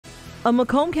A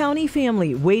Macomb County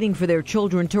family waiting for their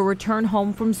children to return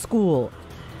home from school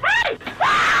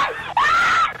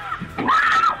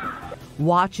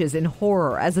watches in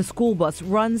horror as a school bus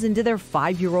runs into their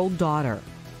 5-year-old daughter.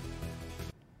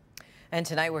 And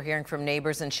tonight we're hearing from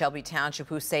neighbors in Shelby Township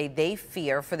who say they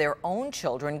fear for their own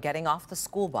children getting off the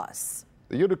school bus.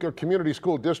 The Utica Community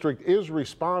School District is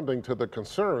responding to the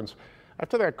concerns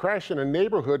after that crash in a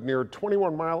neighborhood near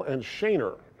 21 Mile and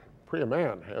Shaner. Priya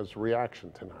Mann has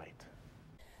reaction tonight.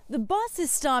 The bus is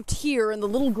stopped here and the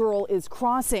little girl is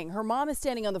crossing. Her mom is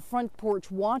standing on the front porch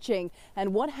watching,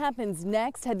 and what happens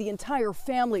next had the entire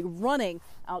family running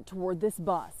out toward this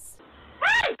bus.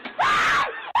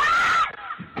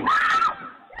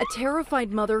 A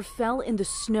terrified mother fell in the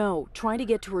snow trying to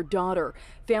get to her daughter.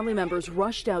 Family members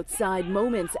rushed outside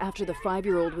moments after the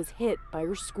 5-year-old was hit by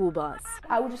her school bus.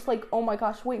 I was just like, oh my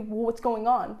gosh, wait, what's going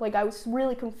on? Like, I was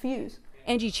really confused.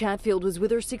 Angie Chatfield was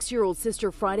with her 6-year-old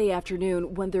sister Friday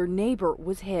afternoon when their neighbor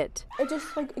was hit. It's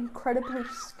just like incredibly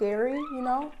scary, you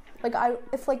know? Like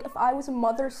if I was a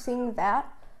mother seeing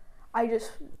that, I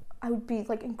would be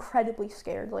like incredibly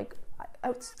scared. Like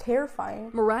it's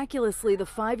terrifying. Miraculously, the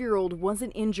 5-year-old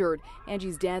wasn't injured.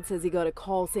 Angie's dad says he got a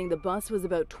call saying the bus was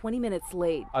about 20 minutes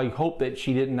late. I hope that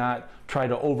she did not try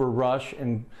to overrush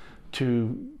and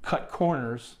to cut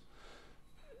corners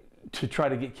to try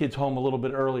to get kids home a little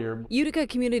bit earlier. Utica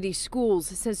Community Schools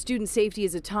says student safety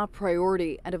is a top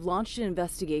priority and have launched an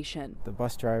investigation. The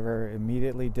bus driver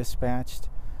immediately dispatched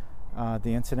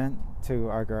the incident to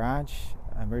our garage.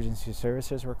 Emergency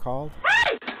services were called.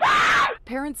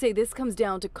 Parents say this comes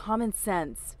down to common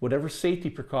sense. Whatever safety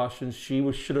precautions she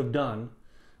should have done,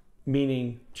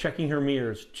 meaning checking her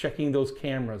mirrors, checking those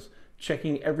cameras,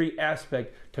 checking every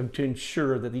aspect to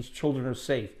ensure that these children are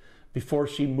safe before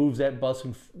she moves that bus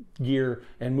in gear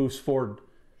and moves forward,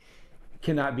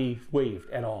 cannot be waived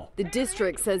at all. The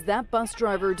district says that bus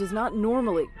driver does not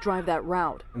normally drive that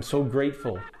route. I'm so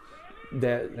grateful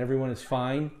that everyone is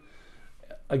fine.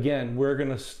 Again, we're going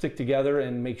to stick together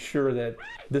and make sure that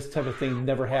this type of thing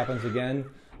never happens again.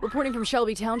 Reporting from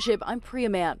Shelby Township, I'm Priya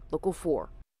Mann, Local 4.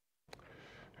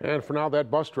 And for now, that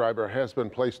bus driver has been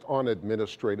placed on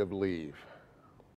administrative leave.